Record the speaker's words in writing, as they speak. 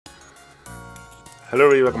Hello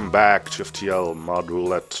everybody, welcome back to FTL mod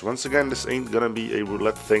roulette. Once again, this ain't gonna be a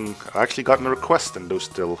roulette thing. I actually gotten a request and those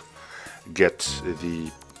still get the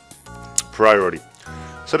priority.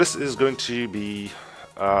 So this is going to be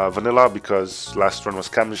vanilla because last run was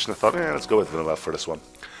Cambridge and I thought, let's go with vanilla for this one.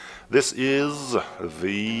 This is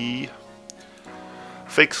the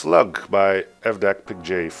Fake Slug by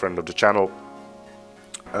FTL, friend of the channel.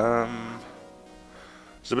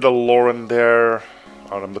 There's a bit of lore in there.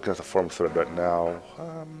 I'm looking at the forum thread right now.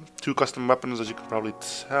 2 custom weapons, as you can probably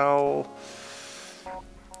tell.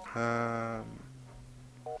 Let's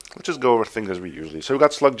just go over things as we usually. So we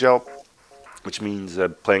got Slug Gel, which means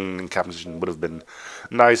playing in cap position would have been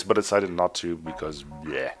nice, but I decided not to because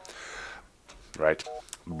bleh. Right?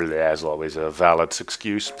 Bleh is always a valid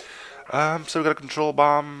excuse. So we got a control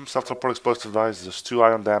bomb, self-teleport explosive device. There's 2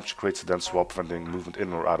 ion damage, creates a dense wall preventing movement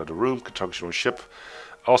in or out of the room. Can target your own ship.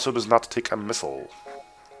 Also does not take a missile.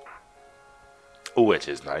 Which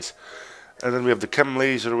is nice. And then we have the Chem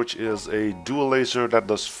Laser, which is a dual laser that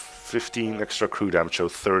does 15 extra crew damage, so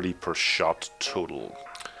 30 per shot total.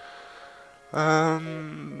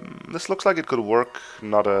 This looks like it could work.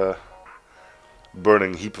 Not a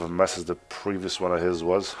burning heap of mess as the previous one of his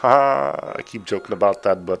was. Haha, I keep joking about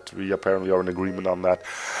that, but we apparently are in agreement on that.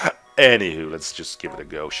 Anywho, let's just give it a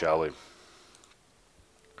go, shall we?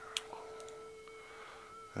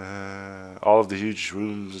 All of the huge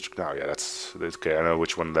rooms. No, yeah, that's okay. I know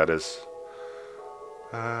which one that is.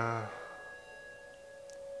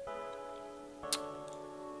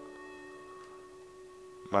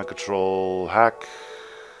 Mind control hack.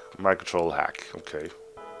 Mind control hack. Okay.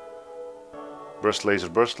 Burst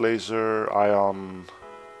laser, ion,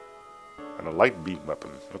 and a light beam weapon.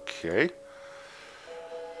 Okay.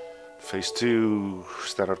 Phase 2,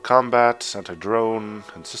 standard combat, anti-drone,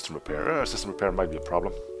 and system repair. System repair might be a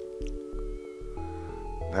problem.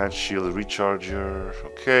 And shield recharger.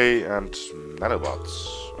 Okay, and nanobots.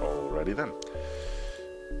 Alrighty then.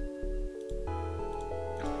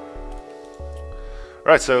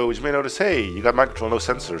 Right, so you may notice, hey, you got mind control, no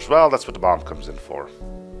sensors. Well, that's what the bomb comes in for.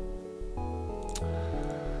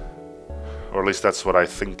 Or at least that's what I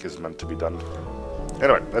think is meant to be done.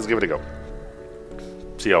 Anyway, let's give it a go.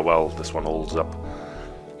 See how well this one holds up.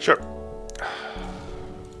 Sure.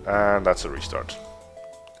 And that's a restart.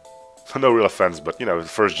 No real offense, but you know, if the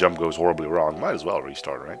first jump goes horribly wrong, might as well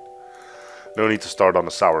restart, right? No need to start on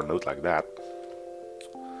a sour note like that.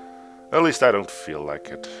 At least I don't feel like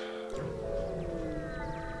it.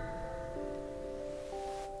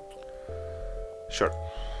 Sure.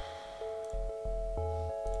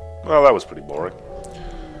 Well, that was pretty boring.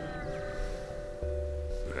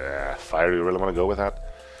 Fire, you really want to go with that?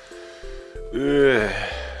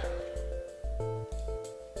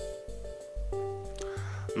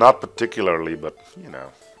 Not particularly, but you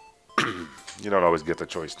know, you don't always get the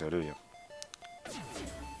choice now, do you?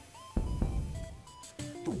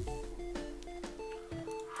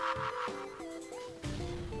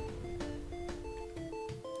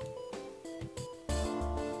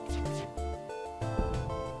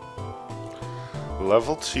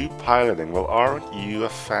 Level 2 piloting, well, aren't you a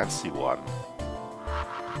fancy one?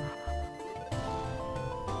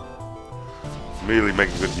 Really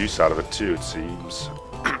making good use out of it too, it seems.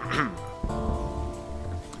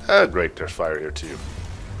 Great, there's fire here too.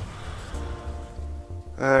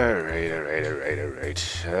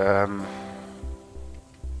 Alright.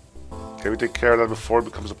 Can we take care of that before it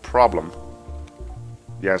becomes a problem?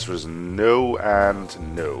 The answer is no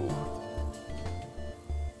and no.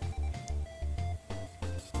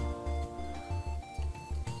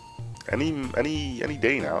 Any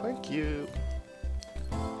day now, thank you.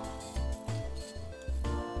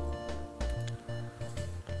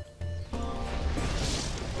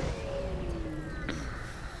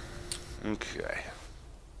 Okay.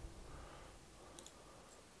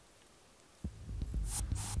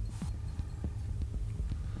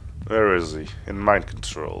 Where is he? In mind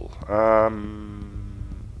control.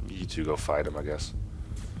 You two go fight him, I guess.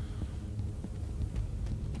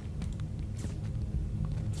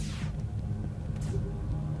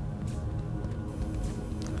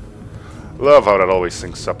 Love how that always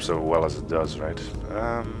syncs up so well as it does, right?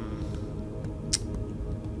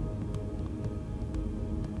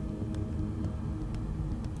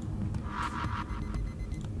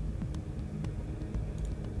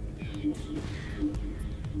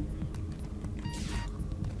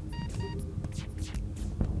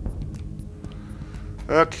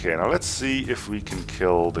 Okay, now let's see if we can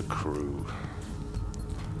kill the crew.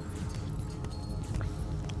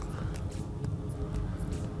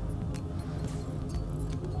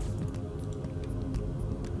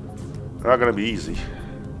 Not gonna be easy.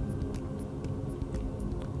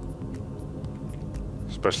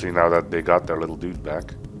 Especially now that they got their little dude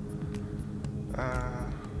back.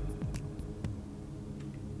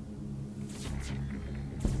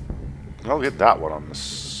 I'll get that one on the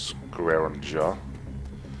square on the jaw.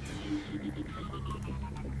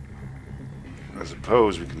 I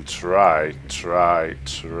suppose we can try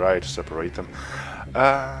to separate them.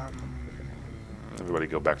 Everybody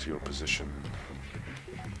go back to your position.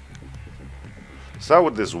 So how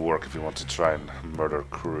would this work if you want to try and murder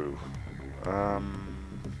crew?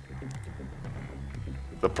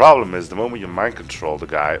 The problem is the moment you mind control the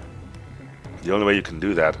guy, the only way you can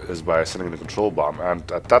do that is by sending the control bomb,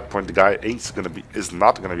 and at that point the guy is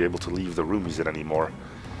not gonna be able to leave the room he's in anymore.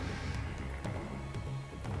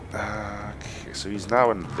 Okay, so he's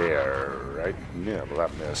now in there, right? Yeah, well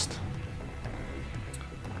that missed.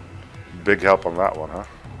 Big help on that one, huh?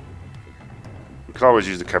 We can always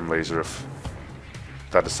use the chem laser if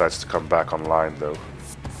that decides to come back online, though.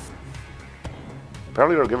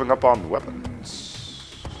 Apparently they're giving up on weapons.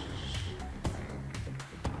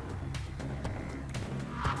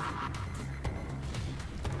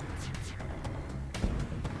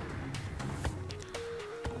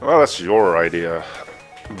 Well, that's your idea,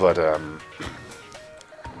 but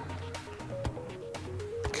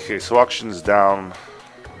okay, so auction's down,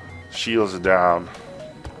 shields are down,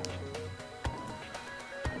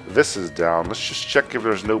 this is down. Let's just check if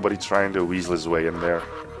there's nobody trying to weasel his way in there.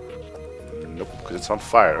 Nope, because it's on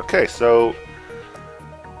fire. Okay, so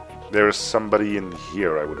there's somebody in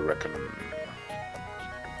here, I would reckon.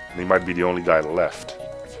 And he might be the only guy left.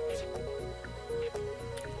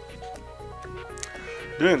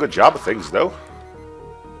 Doing a good job of things, though.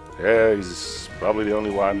 Yeah, he's probably the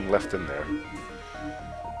only one left in there.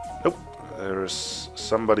 Nope, there's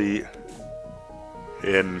somebody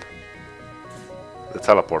in the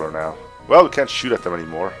teleporter now. Well, we can't shoot at them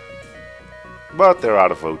anymore. But they're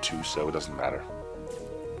out of O2, so it doesn't matter.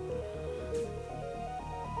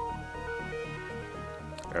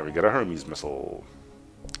 There we get a Hermes missile.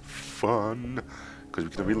 Fun, because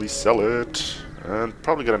we can really sell it. And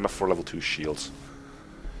probably get enough for level 2 shields.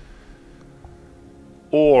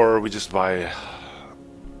 Or we just buy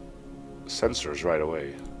sensors right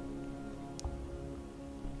away.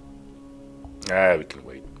 Ah, we can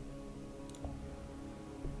wait.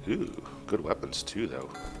 Ooh, good weapons too, though.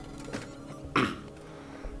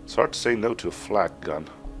 It's hard to say no to a flak gun.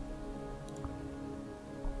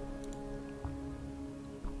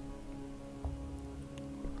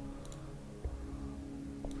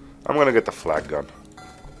 I'm gonna get the flak gun.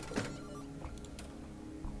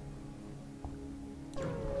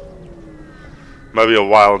 Might be a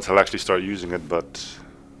while until I actually start using it, but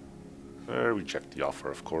reject the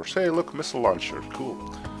offer, of course. Hey, look, missile launcher, cool.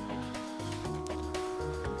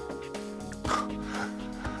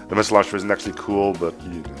 The missile launcher isn't actually cool, but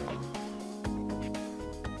you know.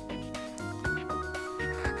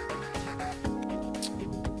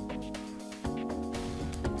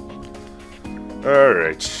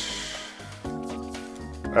 Alright.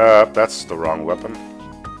 That's the wrong weapon.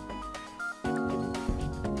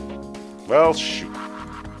 Well, shoot.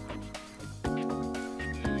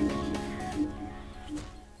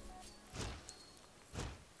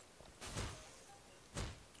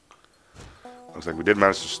 Looks like we did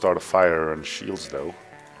manage to start a fire and shields, though.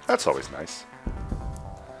 That's always nice.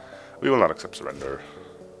 We will not accept surrender.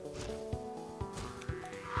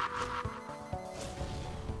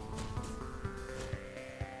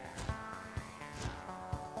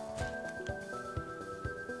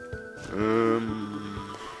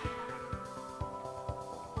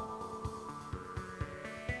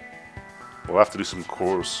 We'll have to do some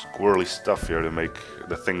squirrely stuff here to make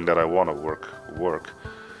the thing that I want to work.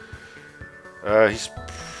 He's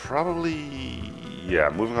probably, yeah,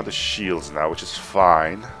 moving on to shields now, which is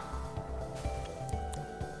fine.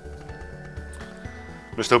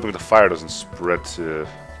 I'm just hoping the fire doesn't spread to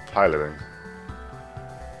piloting.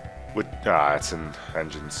 It's in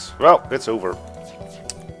engines. Well, it's over.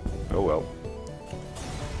 Oh well.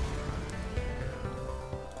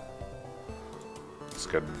 Let's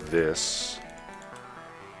get this.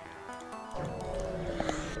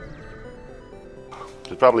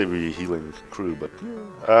 Should probably be healing crew, but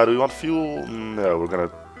do we want fuel? No, we're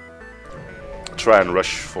gonna try and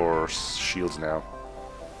rush for shields now.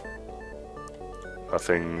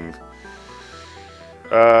 Nothing.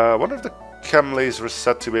 I wonder if the chem laser is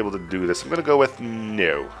set to be able to do this. I'm gonna go with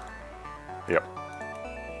no. Yep.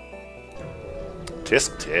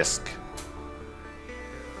 Tisk tisk.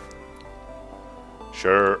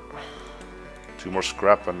 Sure. 2 more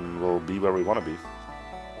scrap and we'll be where we want to be.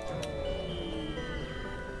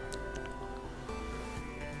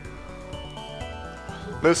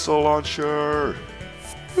 Missile launcher!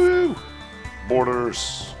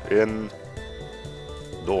 borders.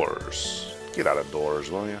 Indoors. Get out of doors,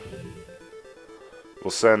 will you?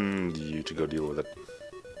 We'll send you to go deal with it.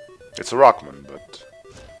 It's a Rockman, but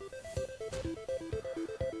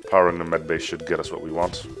powering the med base should get us what we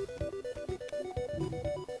want.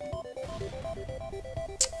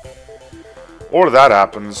 Or that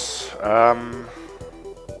happens.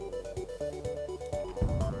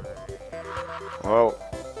 Well,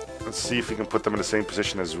 let's see if we can put them in the same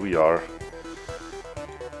position as we are.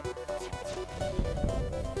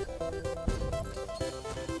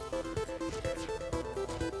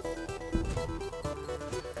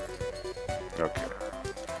 Okay.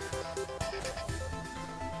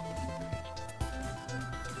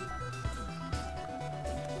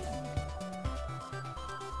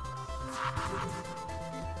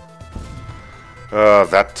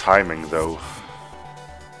 That timing, though.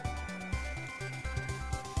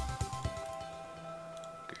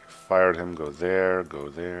 Okay, fired him, go there, go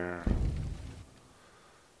there.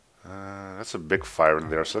 That's a big fire in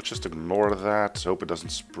there, so let's just ignore that. Hope it doesn't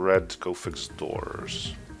spread. Go fix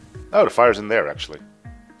doors. Oh, the fire's in there, actually.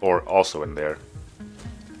 Or also in there.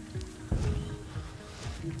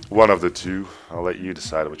 One of the two. I'll let you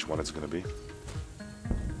decide which one it's going to be.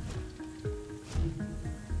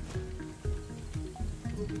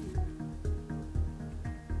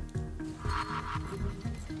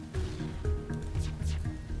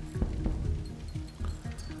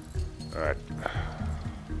 Alright.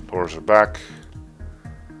 Doors are back.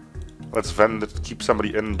 Let's vent it, keep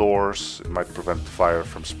somebody indoors. It might prevent the fire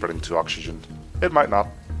from spreading to oxygen. It might not.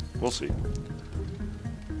 We'll see.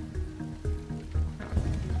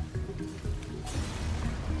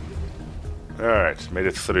 Alright, made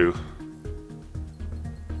it through.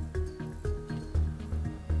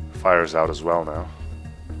 Fire's out as well now.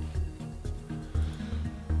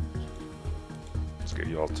 Let's get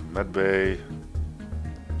you all to medbay.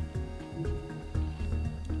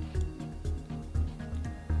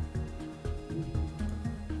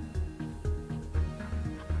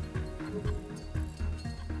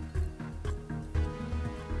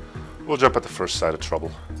 We'll jump at the first sign of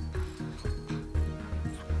trouble.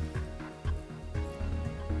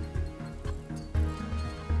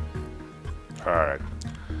 Alright.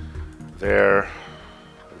 There,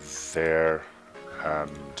 there,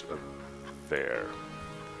 and there.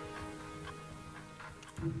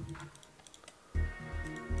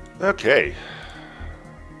 Okay.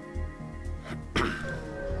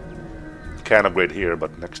 Can't upgrade here,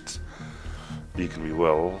 but next beacon we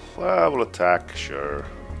will. We'll attack, sure.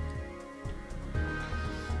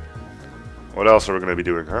 What else are we going to be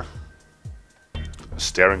doing, huh? A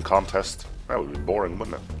staring contest? That would be boring,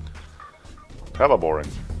 wouldn't it? Hella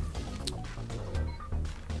boring.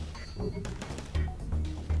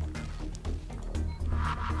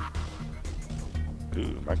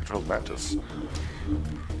 Ooh, mind-controlled mantis.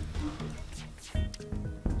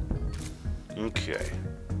 Okay.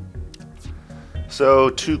 So,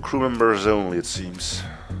 2 crew members only, it seems.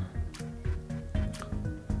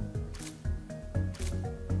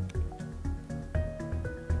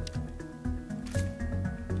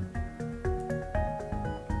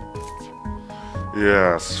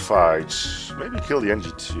 Yes, fight. Maybe kill the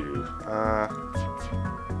NG too. Yeah,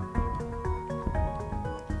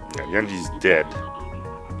 the NG's dead.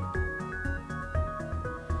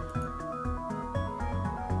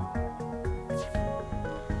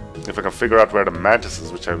 If I can figure out where the mantis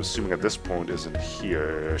is, which I'm assuming at this point is in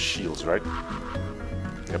here. Shields, right?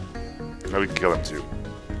 Yep. Now we can kill him too.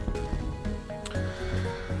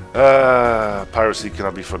 Piracy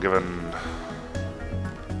cannot be forgiven.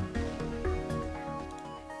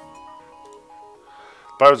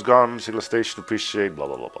 Pirates gone, Sigla Station, appreciate, blah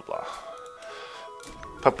blah blah blah blah.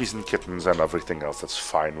 Puppies and kittens and everything else that's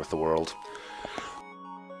fine with the world.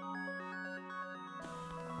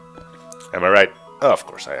 Am I right? Oh, of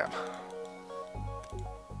course I am.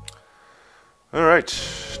 Alright,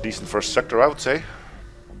 decent first sector, I would say.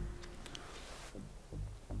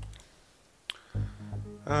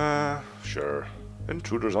 Sure.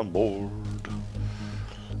 Intruders on board.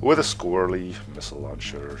 With a squirrely missile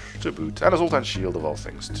launcher to boot. And a Zoltan shield of all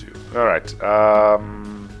things too. Alright,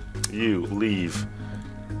 you leave.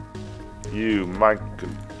 You mind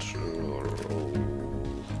control.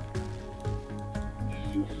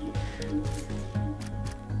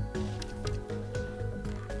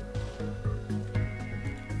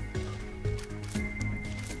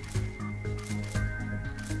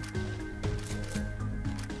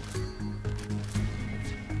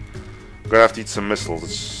 Gonna have to eat some missiles.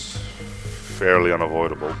 It's fairly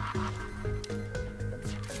unavoidable.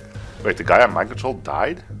 Wait, the guy on mind control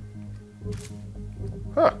died?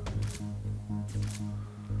 Huh.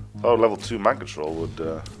 Thought level 2 mind control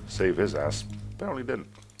would save his ass. Apparently didn't.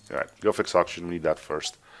 Alright, go fix oxygen. We need that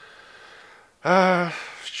first. Might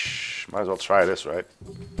as well try this, right?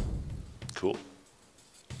 Cool.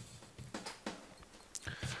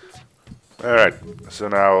 Alright, so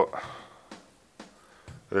now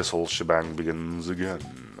this whole shebang begins again.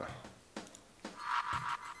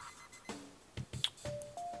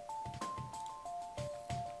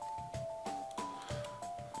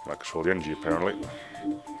 Might control the energy, apparently.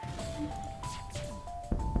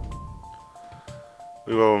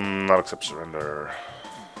 We will not accept surrender.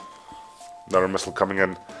 Another missile coming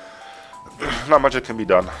in. Not much that can be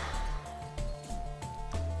done.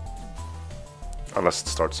 Unless it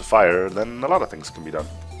starts a fire, then a lot of things can be done.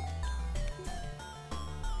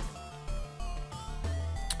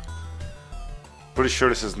 Pretty sure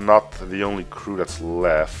this is not the only crew that's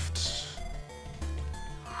left.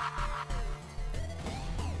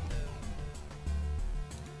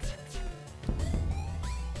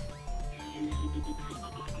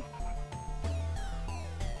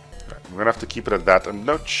 I'm gonna have to keep it at that. I'm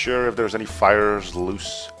not sure if there's any fires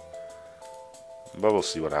loose, but we'll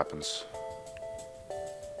see what happens.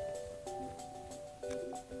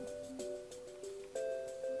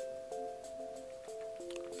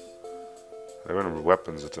 There are no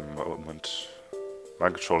weapons at the moment.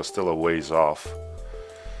 Mind control is still a ways off.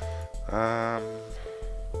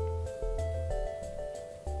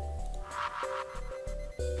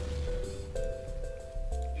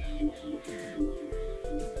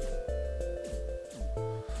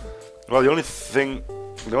 Well, the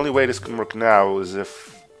only way this can work now is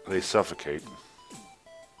if they suffocate.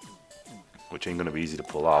 Which ain't gonna be easy to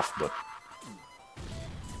pull off, but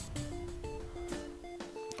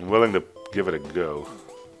I'm willing to give it a go.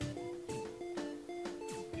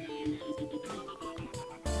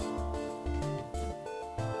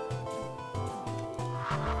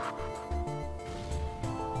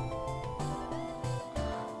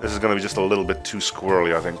 This is going to be just a little bit too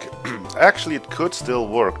squirrely, I think. Actually, it could still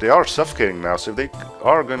work. They are suffocating now, so if they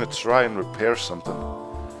are going to try and repair something...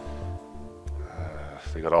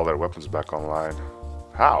 they got all their weapons back online.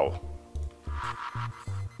 How?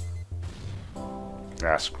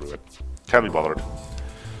 Ah, screw it. Can't be bothered.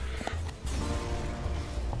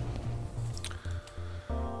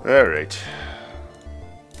 Alright.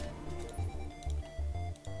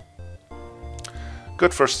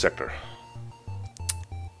 Good first sector.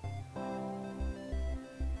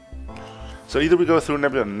 So either we go through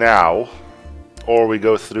Nebula now, or we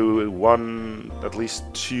go through one, at least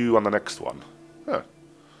two on the next one. Huh.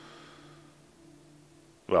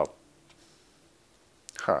 Well.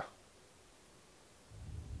 Huh.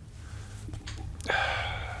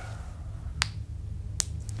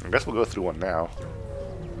 I guess we'll go through one now.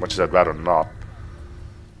 Much as I'd rather not.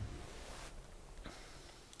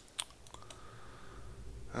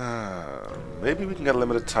 Maybe we can get a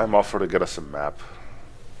limited time offer to get us a map.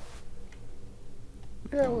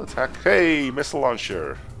 Yeah, we'll attack. Hey, missile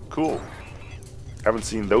launcher. Cool. Haven't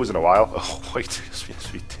seen those in a while. Oh, wait.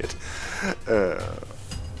 Yes, we did.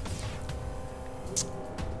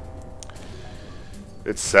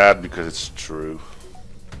 It's sad because it's true.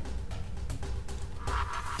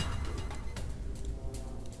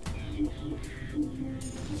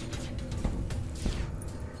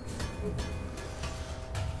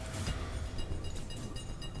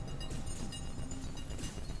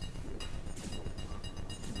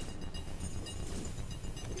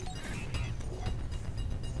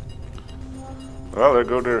 Well, there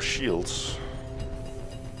go their shields.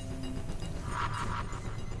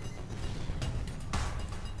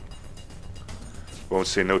 Won't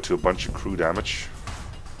say no to a bunch of crew damage.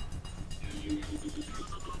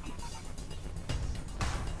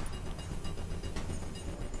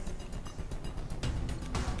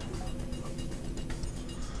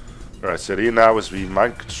 Alright, so the idea now is we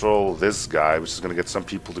mind control this guy, which is going to get some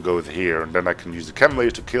people to go with here, and then I can use the chem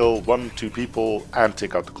laser to kill 1-2 people and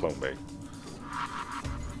take out the clone bay.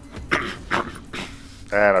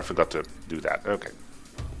 And I forgot to do that. Okay.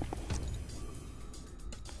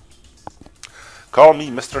 Call me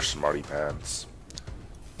Mr. Smarty Pants.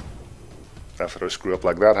 After I screw up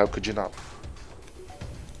like that, how could you not?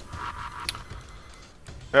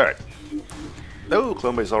 Alright. Oh,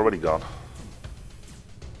 clone bay's already gone.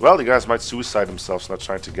 Well, the guys might suicide themselves not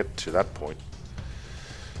trying to get to that point.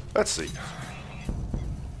 Let's see.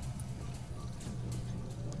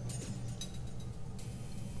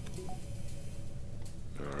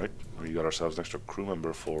 Alright, we got ourselves an extra crew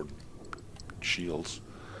member for shields.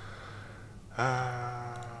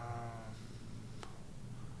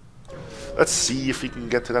 Let's see if we can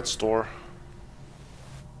get to that store.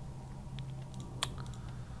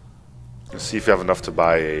 see if you have enough to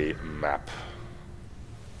buy a map.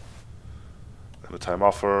 Have a time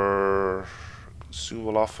offer,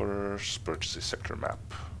 consumable offers, purchase a sector map.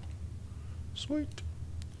 Sweet.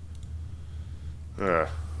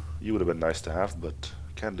 You would have been nice to have, but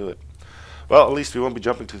can't do it. Well, at least we won't be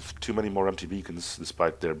jumping to too many more empty beacons,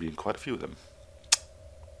 despite there being quite a few of them.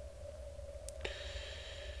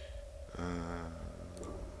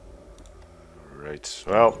 Right,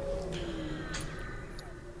 well,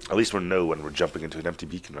 at least we'll know when we're jumping into an empty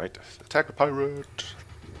beacon, right? Attack the pirate!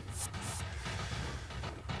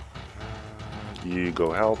 You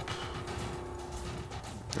go help.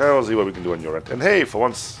 Now we'll see what we can do on your end. And hey, for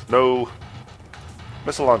once, no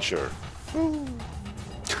missile launcher. Woo.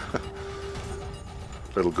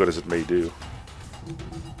 Little good as it may do.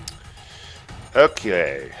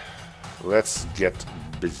 Okay, let's get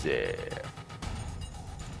busy.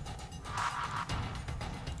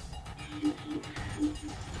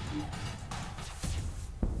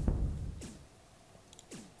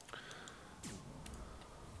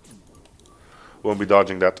 Won't be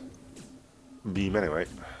dodging that beam anyway.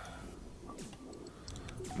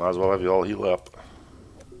 Might as well have you all heal up.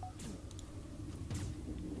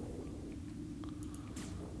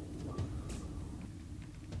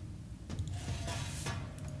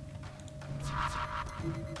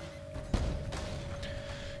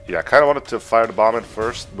 Yeah, I kind of wanted to fire the bomb in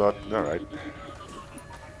first, but alright.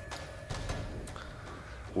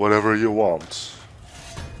 Whatever you want.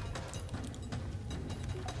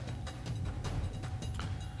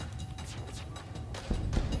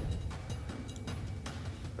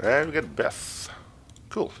 And we get Beth.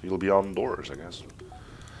 Cool, you'll be on doors, I guess.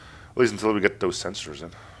 At least until we get those sensors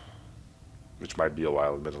in. Which might be a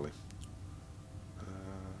while, admittedly.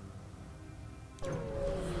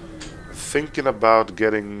 Thinking about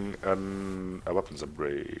getting a weapons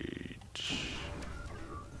upgrade.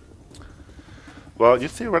 Well, you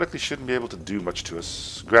theoretically shouldn't be able to do much to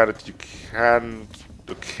us. Granted, you can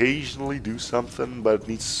occasionally do something, but it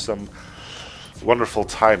needs some wonderful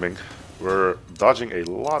timing. We're dodging a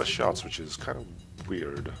lot of shots, which is kind of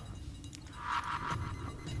weird.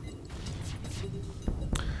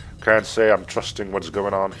 Can't say I'm trusting what's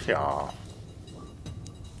going on here.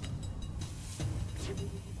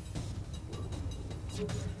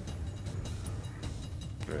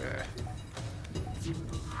 Yeah.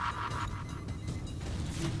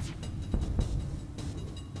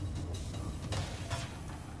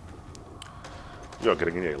 You're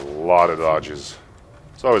getting a lot of dodges.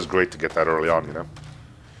 It's always great to get that early on, you know.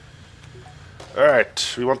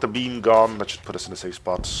 Alright, we want the beam gone. That should put us in a safe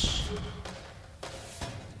spot.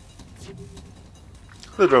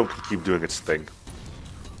 The drone can keep doing its thing.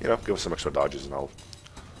 You know, give us some extra dodges and all.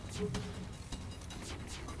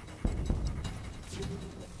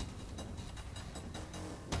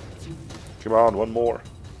 Come on, one more.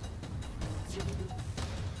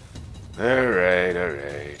 Alright,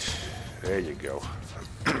 alright. There you go.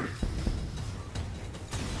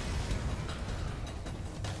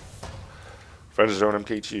 Friend zone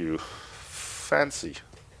MK2. Fancy.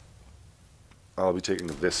 I'll be taking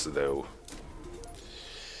this though.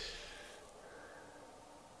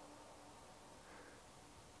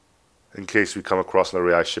 In case we come across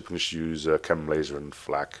another AI ship, we can just use chem laser and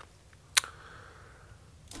flak.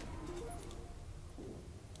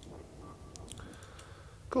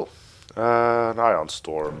 Cool. An ion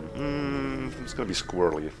storm. It's gonna be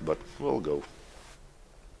squirrely, but we'll go.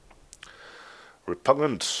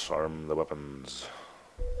 Repugnant. Arm the weapons.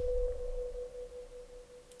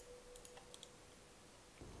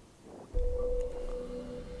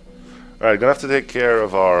 Alright, gonna have to take care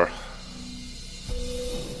of our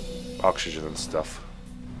oxygen and stuff.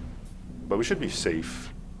 But we should be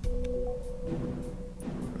safe.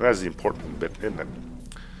 That's the important bit, isn't it?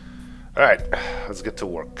 Alright, let's get to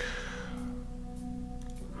work.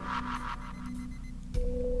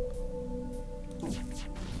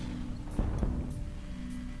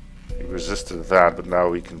 He resisted that, but now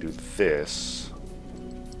we can do this.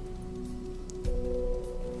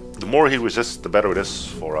 The more he resists, the better it is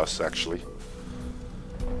for us, actually.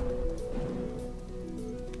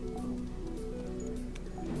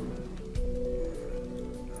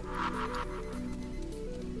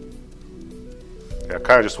 Yeah, I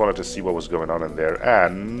kind of just wanted to see what was going on in there,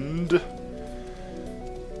 and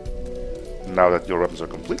now that your weapons are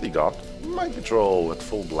completely gone, mind control at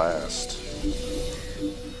full blast.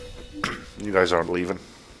 You guys aren't leaving.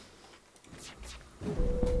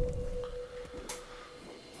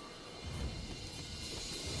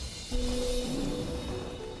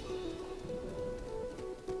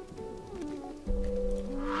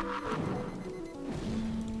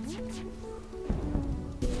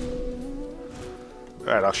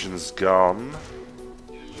 Alright, oxygen's gone.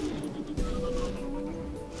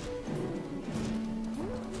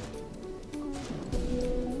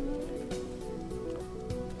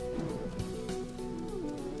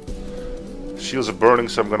 Shields are burning,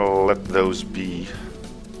 so I'm gonna let those be.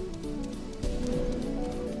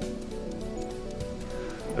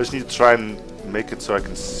 I just need to try and make it so I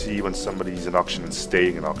can see when somebody's in oxygen and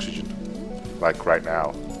staying in oxygen. Like right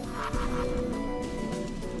now.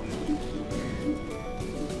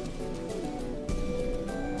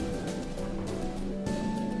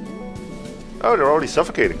 Oh, they're already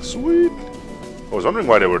suffocating. Sweet! I was wondering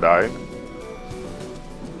why they were dying.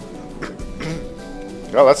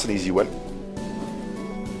 Well, that's an easy win.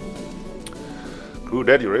 Crew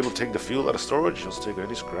dead, you're able to take the fuel out of storage. Just take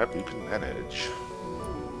any scrap you can manage.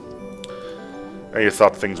 And you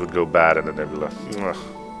thought things would go bad in the nebula.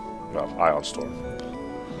 Well, ion storm.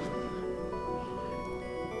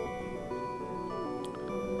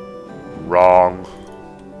 Wrong.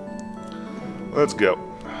 Let's go.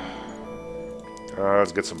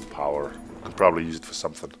 Let's get some power. Could probably use it for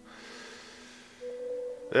something.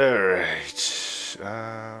 Alright.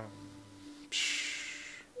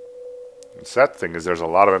 The sad thing is there's a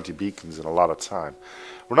lot of empty beacons and a lot of time.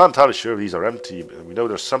 We're not entirely sure if these are empty. We know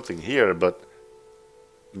there's something here, but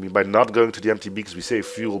I mean, by not going to the empty beacons we save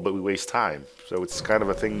fuel, but we waste time. So it's kind of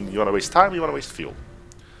a thing, you want to waste time, you want to waste fuel.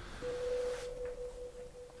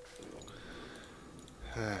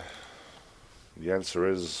 The answer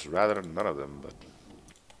is rather none of them, but...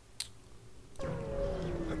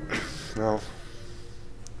 well...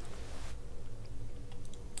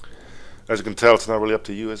 as you can tell, it's not really up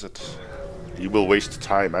to you, is it? You will waste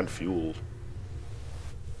time and fuel.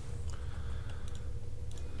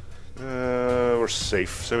 We're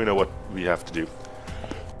safe, so we know what we have to do.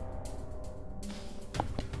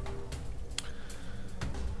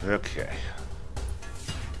 Okay.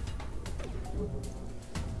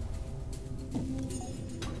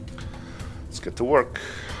 Let's get to work.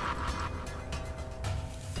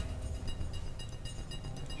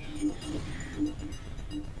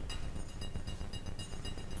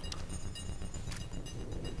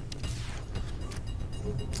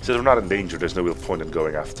 Since we're not in danger, there's no real point in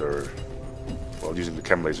going after, well, using the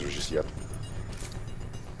chem lasers just yet.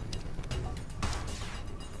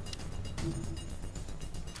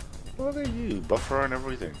 Look at you, buffer and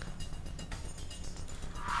everything.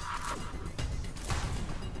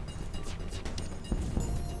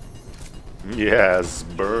 Yes,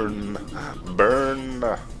 burn, burn.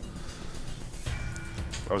 That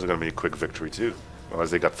was gonna be a quick victory too. Well, as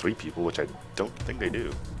they got 3 people, which I don't think they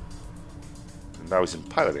do. And now he's in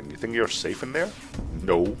piloting. You think you're safe in there?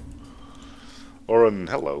 No. Oren,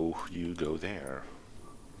 hello, you go there.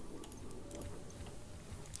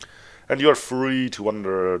 And you are free to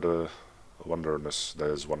wonder the wonderness that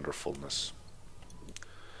is wonderfulness.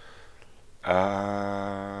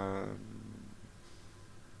 Because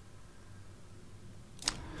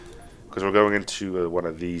we're going into one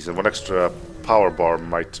of these, and one extra power bar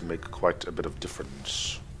might make quite a bit of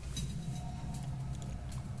difference.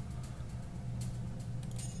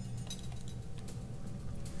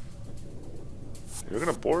 You're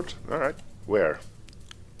gonna board? Alright. Where?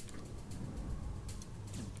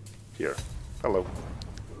 Here. Hello.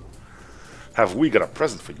 Have we got a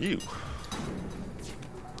present for you?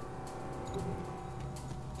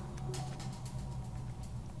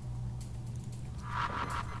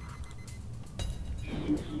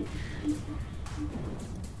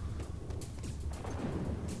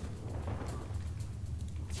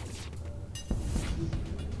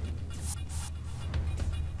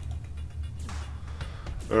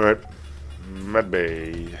 Alright.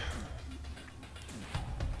 Medbay.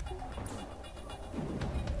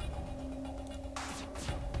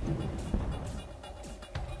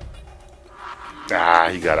 Ah,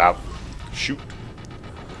 he got out. Shoot.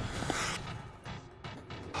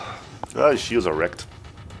 Ah, his shields are wrecked.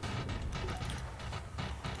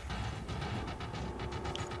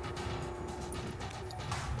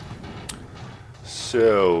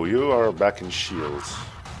 So, you are back in shields.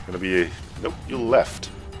 Gonna be a... Nope, you left.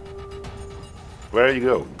 Where you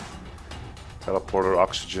go? Teleporter,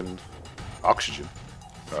 oxygen. Oxygen.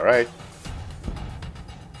 Alright.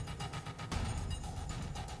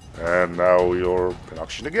 And now you're in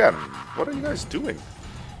oxygen again. What are you guys doing?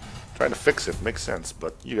 Trying to fix it. Makes sense,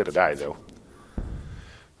 but you gotta die though.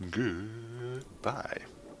 Goodbye.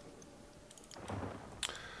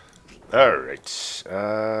 Alright.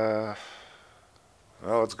 Well,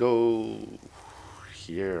 let's go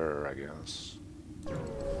here, I guess.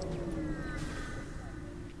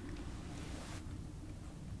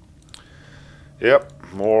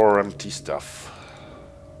 Yep, more empty stuff.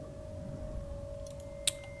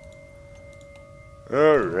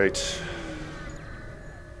 Alright.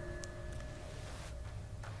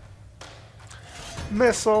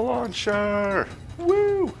 Missile launcher!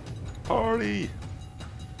 Woo! Party!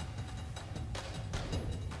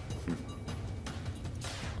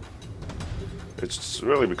 It's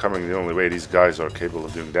really becoming the only way these guys are capable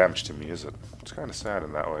of doing damage to me, is it? It's kind of sad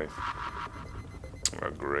in that way. Oh,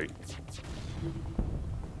 great.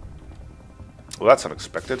 Well, that's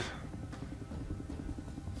unexpected.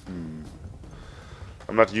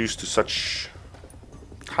 I'm not used to such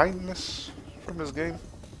kindness from this game.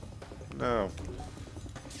 No.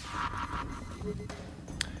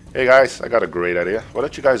 Hey guys, I got a great idea. Why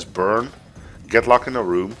don't you guys burn, get locked in a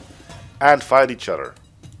room, and fight each other?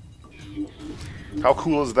 How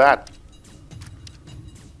cool is that?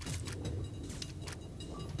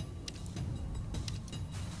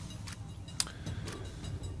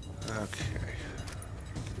 Okay.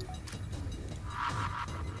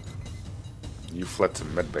 You fled to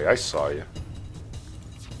medbay. I saw you.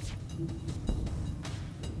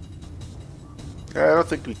 I don't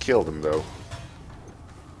think we killed him though.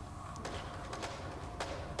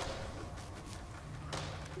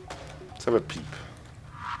 Let's have a peep.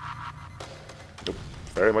 Nope.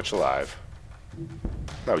 Very much alive.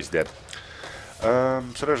 Now he's dead.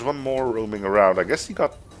 So there's one more roaming around. I guess he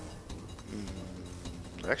got...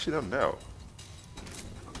 I actually don't know.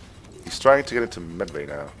 He's trying to get into medbay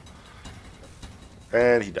now.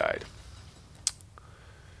 And he died.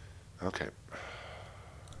 Okay.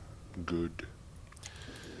 Good.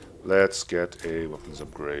 Let's get a weapons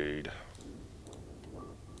upgrade.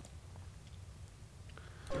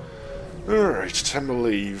 Alright, time to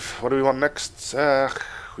leave. What do we want next?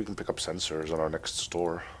 We can pick up sensors on our next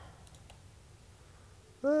store.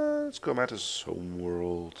 Let's go Mantis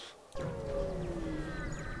Homeworld.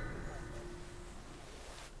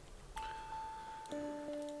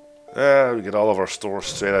 We get all of our stores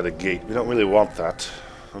straight out of the gate. We don't really want that.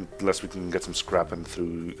 Unless we can get some scrapping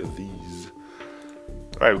through these.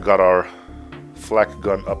 Alright, we got our flak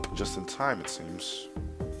gun up just in time, it seems.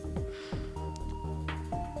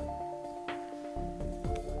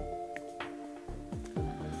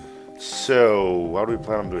 So, how do we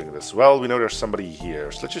plan on doing this? Well, we know there's somebody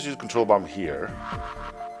here, so let's just use control bomb here.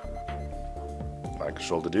 I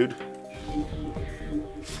control the dude.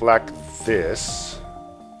 Flak this.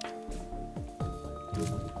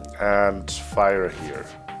 And fire here.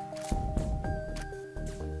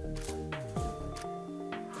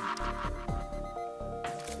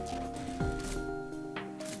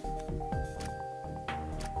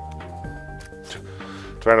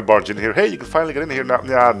 Trying to barge in here. Hey, you can finally get in here now.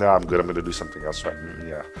 Yeah, no, I'm good. I'm going to do something else right now.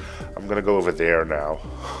 Yeah, I'm going to go over there now.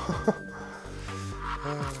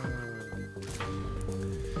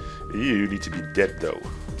 You need to be dead, though.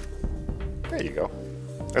 There you go.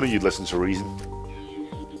 I knew you'd listen to reason.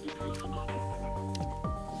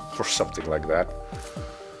 Or something like that.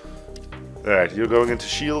 Alright, you're going into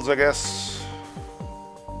shields, I guess.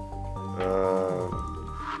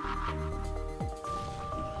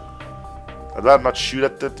 I'd rather not shoot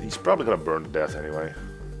at it. He's probably gonna burn to death anyway.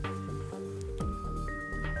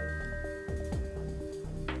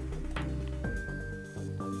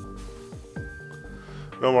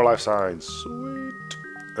 No more life signs. Sweet.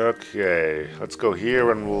 Okay, let's go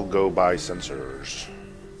here and we'll go buy sensors.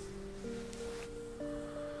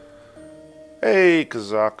 Hey,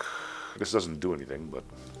 Kazakh. This doesn't do anything, but...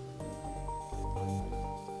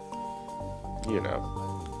 you know.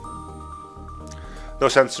 No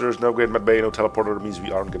sensors, no great medbay, no teleporter means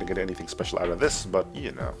we aren't going to get anything special out of this, but,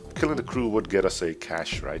 you know. Killing the crew would get us a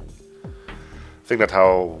cache, right? Think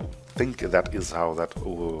that is how that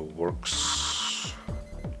works.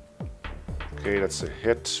 Okay, that's a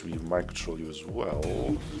hit. We might control you as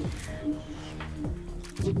well.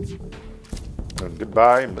 And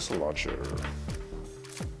goodbye, missile launcher.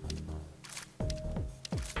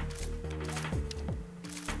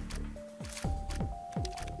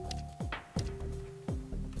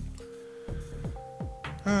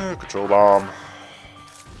 Control bomb.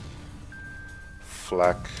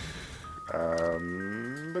 Flak.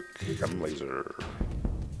 And chem laser.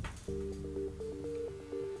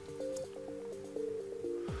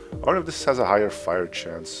 I wonder if this has a higher fire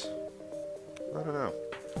chance. I don't know.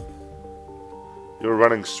 You're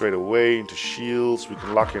running straight away into shields. We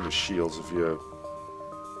can lock you into shields if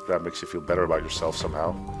that makes you feel better about yourself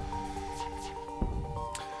somehow.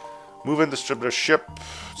 Move in, distributor ship.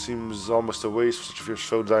 Seems almost a waste for such a fierce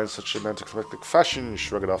foe dying in such an anticlimactic fashion.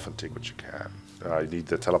 Shrug it off and take what you can. I need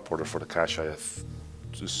the teleporter for the cache, I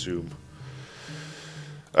assume.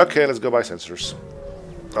 Okay, let's go buy sensors.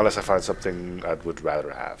 Unless I find something I would rather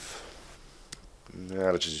have. Yeah,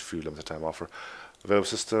 let's just use fuel limited time offer. Available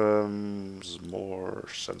systems, more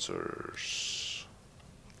sensors.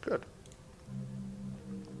 Good.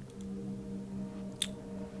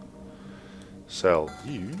 Sell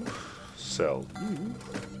you. Sell you.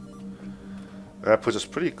 That puts us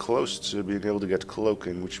pretty close to being able to get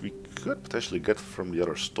cloaking, which we could potentially get from the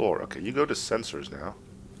other store. Okay, you go to sensors now.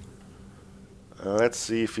 Let's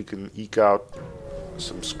see if we can eke out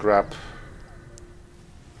some scrap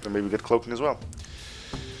and maybe get cloaking as well.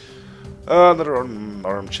 Another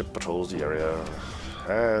armed ship patrols the area.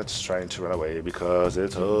 It's trying to run away because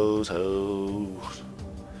it's so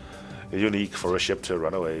unique for a ship to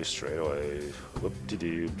run away straight away.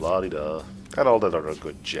 Whoop-de-doo, blah-de-da. And all that other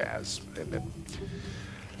good jazz, isn't it?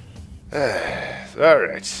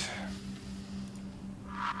 Alright.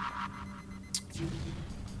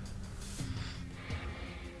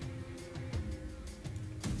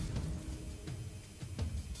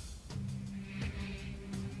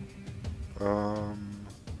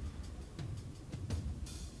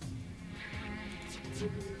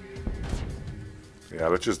 Yeah,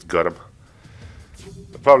 let's just gut him.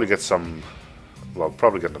 We'll probably get some... Well,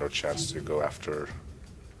 probably get another chance to go after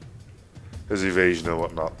his evasion and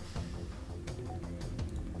whatnot.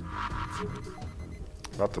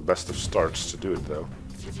 Not the best of starts to do it, though.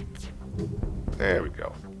 There we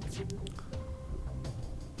go.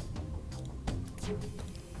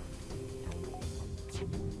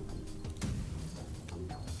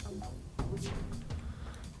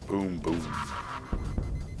 Boom, boom.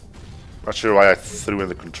 Not sure why I threw in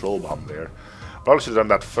the control bomb there. Probably should have done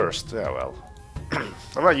that first. Yeah, well.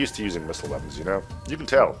 I'm not used to using missile weapons, you know? You can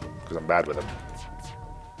tell, because I'm bad with them.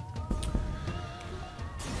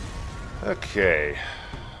 Okay.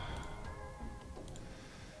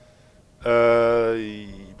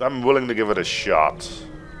 I'm willing to give it a shot.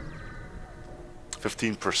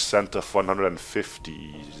 15% of 150.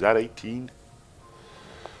 Is that 18?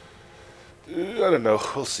 I don't know.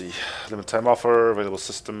 We'll see. Limit time offer, available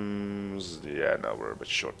systems. Yeah, no, we're a bit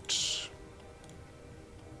short.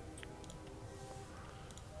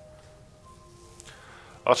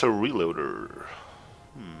 Auto reloader.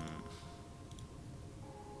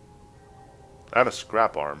 And a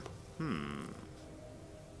scrap arm.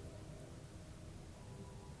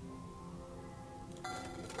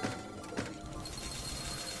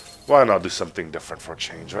 Why not do something different for a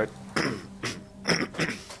change, right?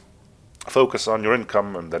 Focus on your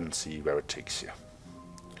income and then see where it takes you.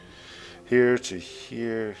 Here to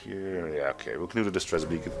here, here. Yeah, okay. We'll connect the distress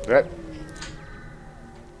beacon. Right.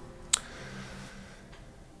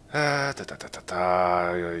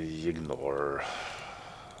 Ignore.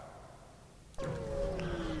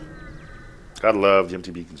 Gotta love the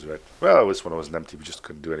empty beacons, right? Well, this one wasn't empty, we just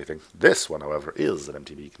couldn't do anything. This one, however, is an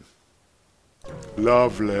empty beacon.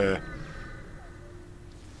 Lovely.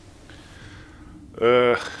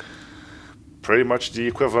 Pretty much the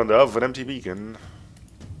equivalent of an empty beacon.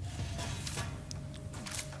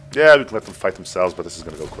 Yeah, we can let them fight themselves, but this is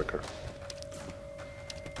gonna go quicker.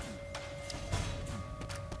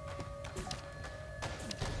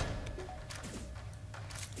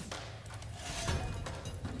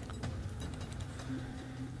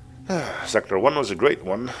 Sector 1 was a great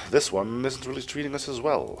one. This one isn't really treating us as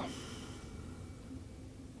well.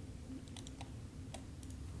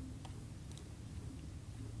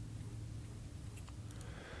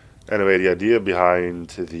 Anyway, the idea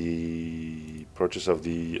behind the purchase of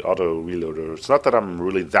the auto reloader, it's not that I'm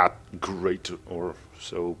really that great or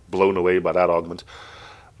so blown away by that augment,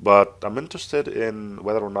 but I'm interested in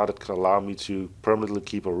whether or not it can allow me to permanently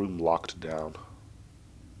keep a room locked down.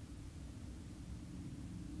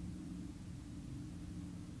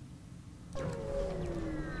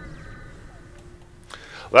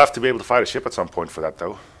 We'll have to be able to fight a ship at some point for that,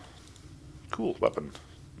 though. Cool weapon.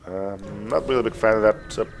 Not really a big fan of that,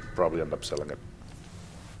 so probably end up selling it.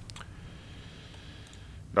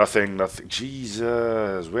 Nothing.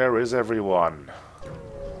 Jesus, where is everyone?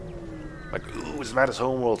 Like, ooh, is Mantis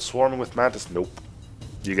homeworld swarming with Mantis? Nope.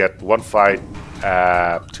 You get one fight,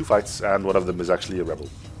 2 fights, and one of them is actually a rebel.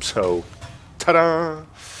 So, ta-da!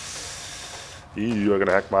 You are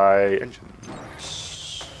gonna hack my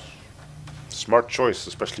engines. Smart choice,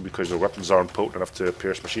 especially because your weapons aren't potent enough to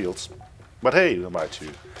pierce my shields. But hey, who am I to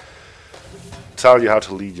tell you how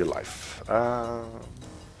to lead your life? Alright,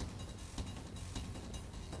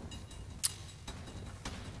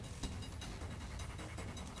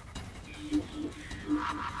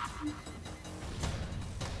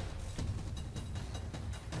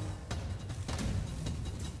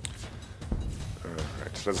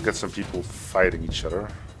 let's get some people fighting each other.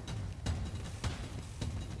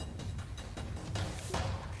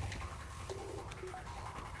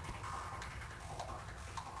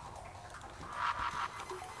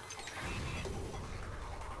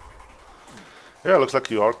 Yeah, looks like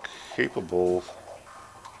you are capable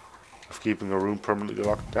of keeping a room permanently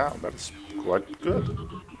locked down. That's quite good.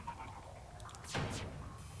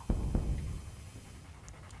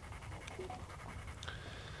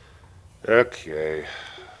 Okay.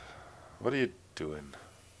 What are you doing?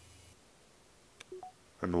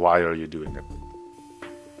 And why are you doing it?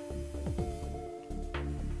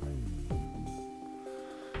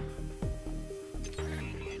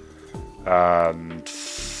 And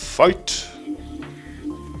fight!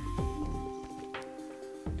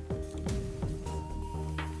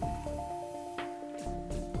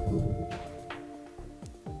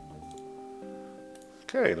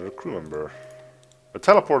 Okay, another crew member. A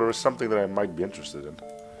teleporter is something that I might be interested in.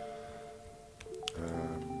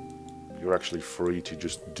 You're actually free to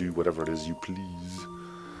just do whatever it is you please.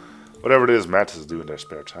 Whatever it is Matt is doing in their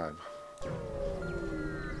spare time.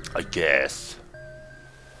 I guess.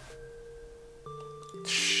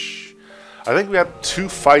 Shh. I think we had 2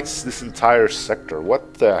 fights this entire sector.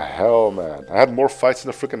 What the hell, man? I had more fights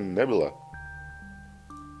in the freaking nebula.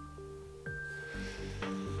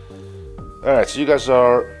 Alright, so you guys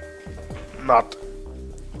are not...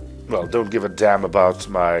 Well, don't give a damn about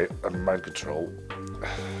my mind control.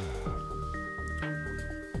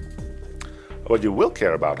 What you will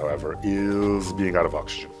care about, however, is being out of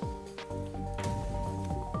oxygen.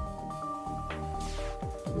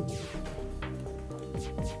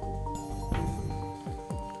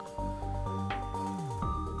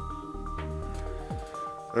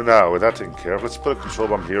 And now, with that taken care of, let's put a control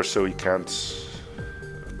bomb here so he can't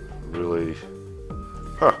really...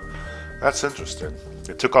 Huh, that's interesting.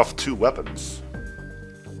 It took off 2 weapons.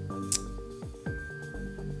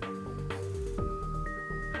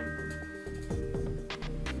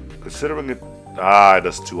 Considering it... Ah, it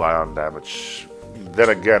does 2 ion damage. Then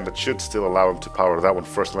again, it should still allow him to power that one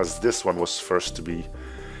first, unless this one was first to be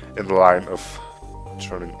in the line of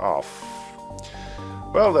turning off.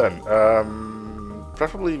 Well then,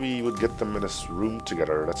 preferably we would get them in this room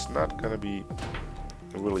together. That's not gonna be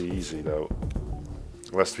really easy though.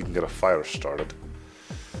 Unless we can get a fire started.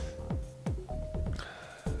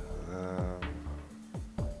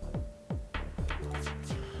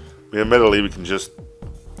 Admittedly, we can just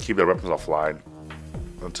keep their weapons offline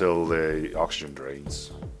until the oxygen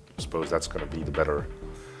drains. I suppose that's going to be the better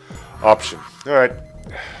option. Alright.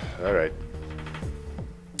 Alright.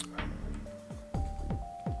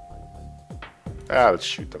 Let's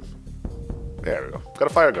shoot them. There we go. Got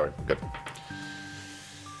a fire going. Good.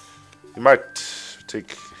 He might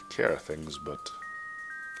take care of things, but...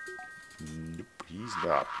 Nope, he's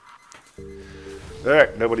not.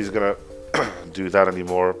 Alright, nobody's gonna do that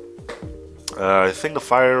anymore. I think the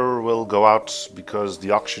fire will go out because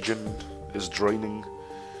the oxygen is draining,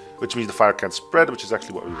 which means the fire can't spread, which is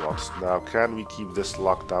actually what we want. Now, can we keep this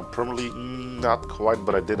locked down permanently? Not quite,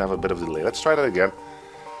 but I did have a bit of a delay. Let's try that again.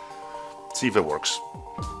 See if it works.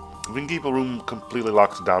 We can keep a room completely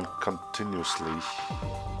locked down continuously.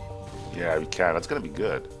 Yeah, we can. That's going to be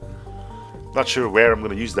good. Not sure where I'm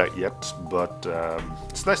going to use that yet, but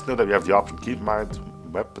it's nice to know that we have the option. Keep in mind,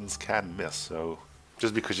 weapons can miss, so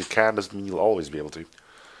just because you can doesn't mean you'll always be able to.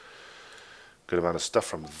 Good amount of stuff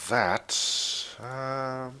from that.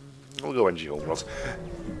 We'll go NG homeworlds.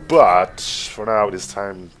 But for now, it is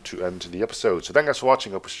time to end the episode. So thank you guys for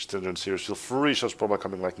watching. I hope you're still enjoying the series. Feel free to show support by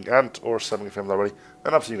commenting, liking, and or subbing if you haven't already.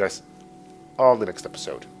 And I'll see you guys on the next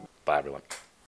episode. Bye, everyone.